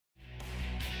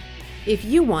If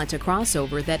you want a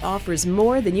crossover that offers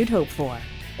more than you'd hope for,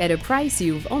 at a price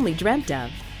you've only dreamt of,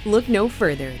 look no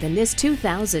further than this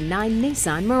 2009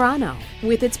 Nissan Murano.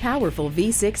 With its powerful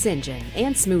V6 engine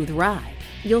and smooth ride,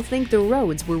 you'll think the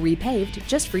roads were repaved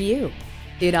just for you.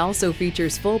 It also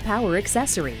features full power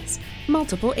accessories,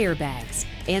 multiple airbags,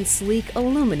 and sleek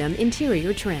aluminum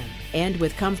interior trim. And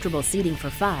with comfortable seating for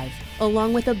 5,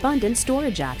 along with abundant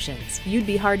storage options, you'd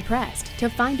be hard-pressed to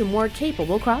find a more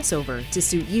capable crossover to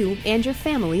suit you and your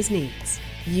family's needs.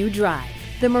 You drive,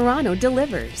 the Murano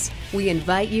delivers. We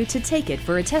invite you to take it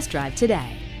for a test drive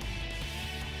today.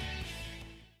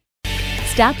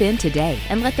 Stop in today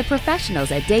and let the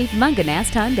professionals at Dave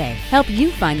Mungenast Hyundai help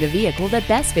you find the vehicle that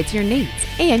best fits your needs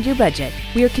and your budget.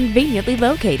 We are conveniently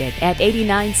located at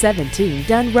 8917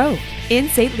 Dunn Road in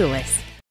St. Louis.